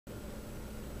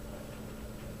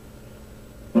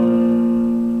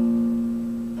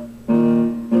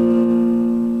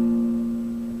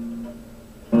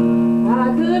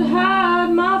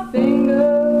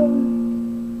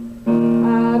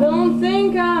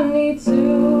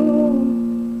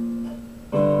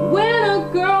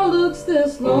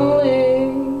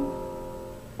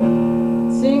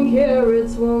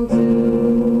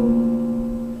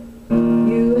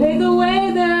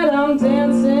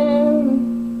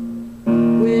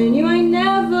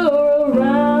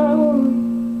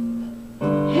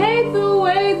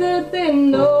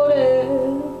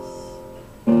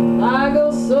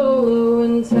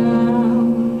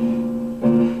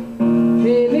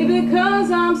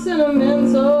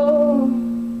sentimental.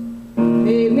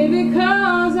 Hate me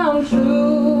because I'm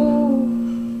true.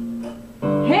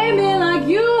 Hate me like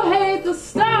you hate the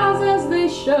stars as they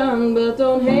shine, but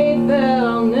don't hate that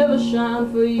I'll never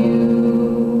shine for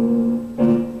you.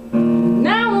 And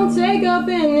I won't take up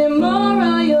any more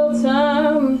of your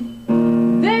time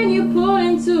than you put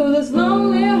into this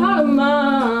lonely heart of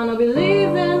mine. I'll be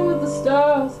leaving with the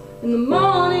stars in the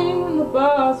morning when the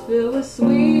bar's filled with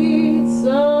sweet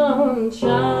sunshine.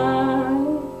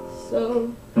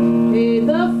 So hate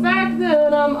the fact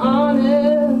that I'm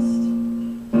honest,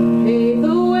 hate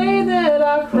the way that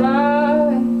I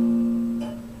cry.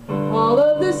 All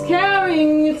of this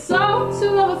caring, it's all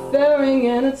too overbearing,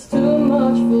 and it's too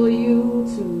much for you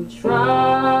to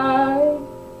try.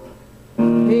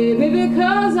 Hate me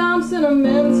because I'm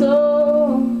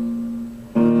sentimental,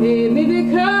 hate me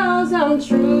because I'm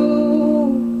true.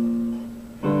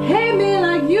 Hate me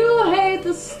like you hate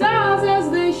the stars as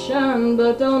they shine,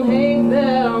 but don't hate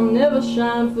that I'll never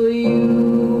shine for you.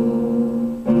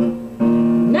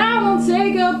 And I won't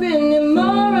take up any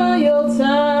more of your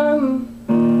time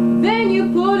than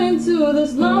you put into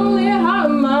this lonely heart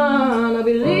of mine. I'll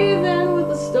be leaving with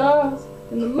the stars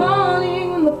in the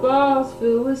morning when the bar's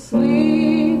filled with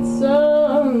sweet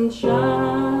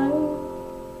sunshine.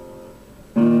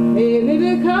 Hate me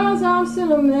because I'm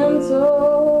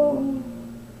sentimental,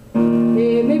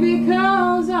 hate me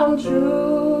because I'm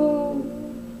true.